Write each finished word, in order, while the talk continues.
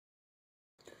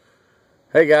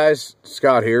Hey guys,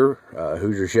 Scott here,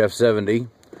 Hoosier Chef 70.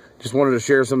 Just wanted to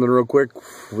share something real quick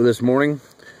for this morning.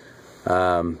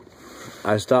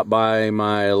 I stopped by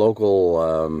my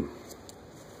local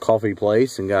coffee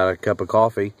place and got a cup of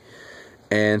coffee,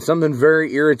 and something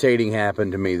very irritating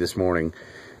happened to me this morning.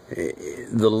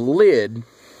 The lid,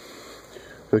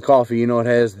 the coffee, you know, it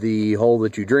has the hole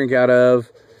that you drink out of,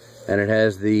 and it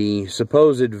has the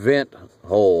supposed vent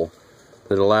hole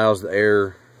that allows the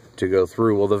air to go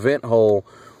through. Well, the vent hole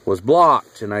was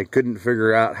blocked, and I couldn't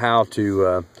figure out how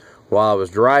to, while I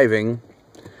was driving,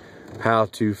 how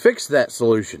to fix that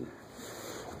solution.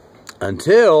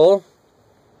 Until,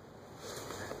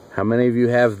 how many of you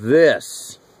have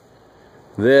this?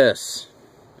 This.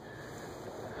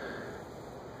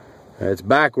 It's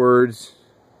backwards.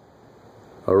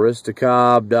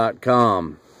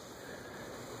 Aristocob.com.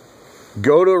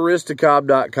 Go to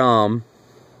Aristocob.com.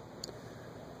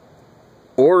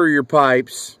 Order your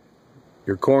pipes,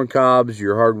 your corn cobs,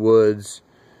 your hardwoods,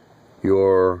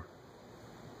 your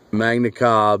magna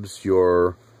cobs,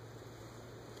 your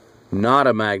not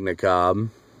a magna cob,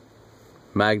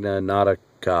 magna not a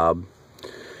cob.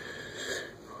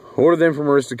 Order them from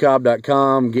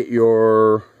Aristocob.com. Get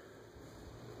your,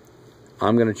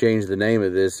 I'm going to change the name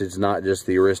of this. It's not just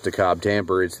the Aristocob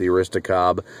tamper, it's the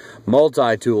Aristocob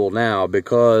multi-tool now,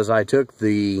 because I took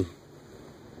the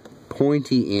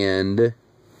pointy end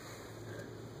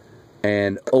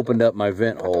and opened up my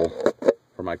vent hole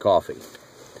for my coffee.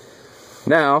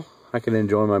 Now I can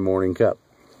enjoy my morning cup.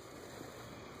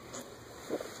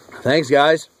 Thanks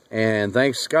guys, and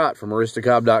thanks Scott from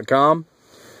Aristocob.com.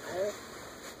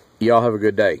 Y'all have a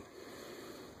good day.